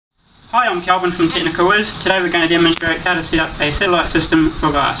Hi, I'm Calvin from Technical Whizz. Today we're going to demonstrate how to set up a satellite system for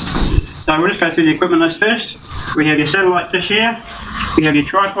Vast. So we'll just go through the equipment list first. We have your satellite dish here, we have your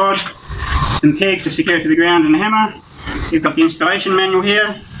tripod, some pegs to secure it to the ground and a hammer. You've got the installation manual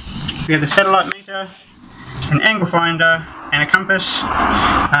here, we have the satellite meter, an angle finder and a compass,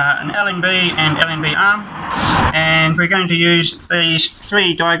 an LNB and LNB arm, and we're going to use these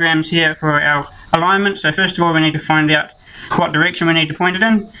three diagrams here for our alignment. So first of all we need to find out what direction we need to point it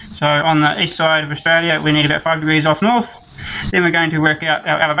in. So on the east side of Australia we need about 5 degrees off north. Then we're going to work out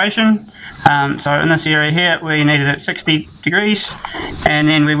our elevation. So in this area here we need it at 60 degrees, and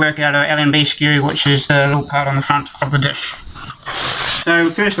then we work out our LNB skew, which is the little part on the front of the dish. So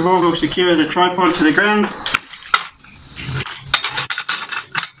first of all we'll secure the tripod to the ground.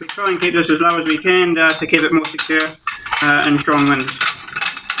 We try and keep this as low as we can to keep it more secure in strong winds.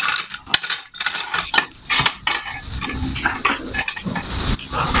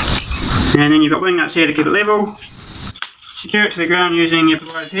 And then you've got wing nuts here to keep it level. Secure it to the ground using your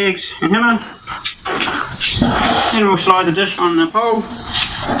provided pegs and hammer. Then we'll slide the dish on the pole.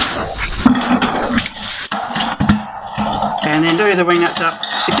 And then do the wing nuts up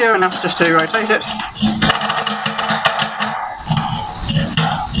secure enough just to rotate it.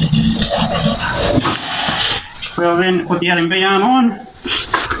 We'll then put the LNB arm on.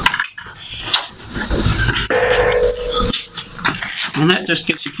 And that just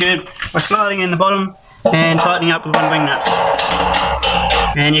gets secured by sliding in the bottom and tightening up with one wing nut.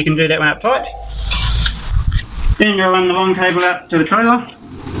 And you can do that one up tight. Then go run the long cable out to the trailer.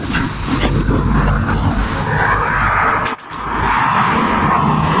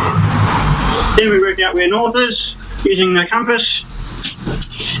 Then we work out where north is using the compass.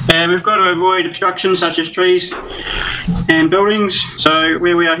 And we've got to avoid obstructions such as trees and buildings. So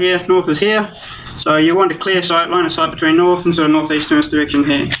where we are here, north is here. So you want a clear sight, line of sight between north and sort of northeast in this direction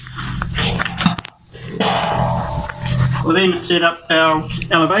here. We'll then set up our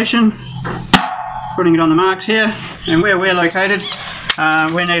elevation, putting it on the marks here, and where we're located,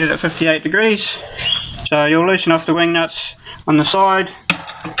 we're needed at 58 degrees. So you'll loosen off the wing nuts on the side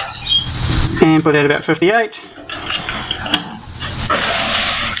and put that about 58.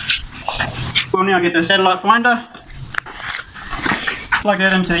 We'll now get the satellite finder, plug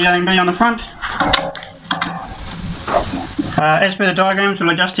that into the LNB on the front. As per the diagrams,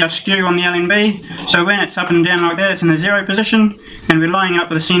 we'll adjust our skew on the LNB, so when it's up and down like that, it's in the 0 position, and we're lining up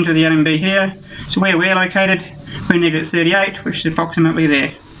with the centre of the LNB here. So where we're located, we need it at 38, which is approximately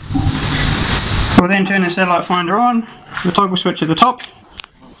there. We'll then turn the satellite finder on, the toggle switch at the top,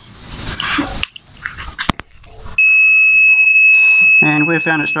 and we've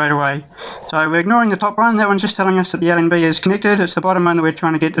found it straight away. So we're ignoring the top one, that one's just telling us that the LNB is connected. It's the bottom one that we're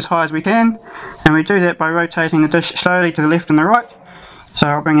trying to get as high as we can, and we do that by rotating the dish slowly to the left and the right. So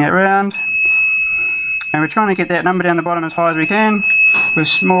I'll bring that round, and we're trying to get that number down the bottom as high as we can with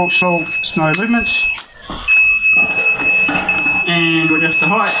small slow movements, and we'll adjust the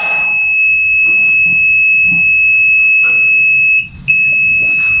height.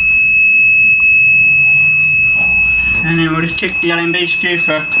 And then we'll just check the LNB skew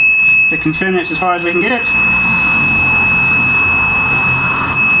to confirm that's as high as we can get it.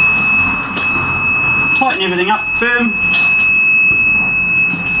 Tighten everything up firm.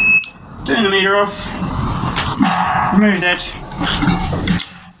 Turn the meter off. Remove that.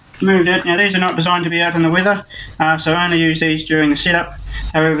 Remove that. Now these are not designed to be out in the weather, so only use these during the setup.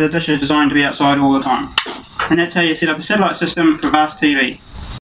 However, the dish is designed to be outside all the time. And that's how you set up a satellite system for Vast TV.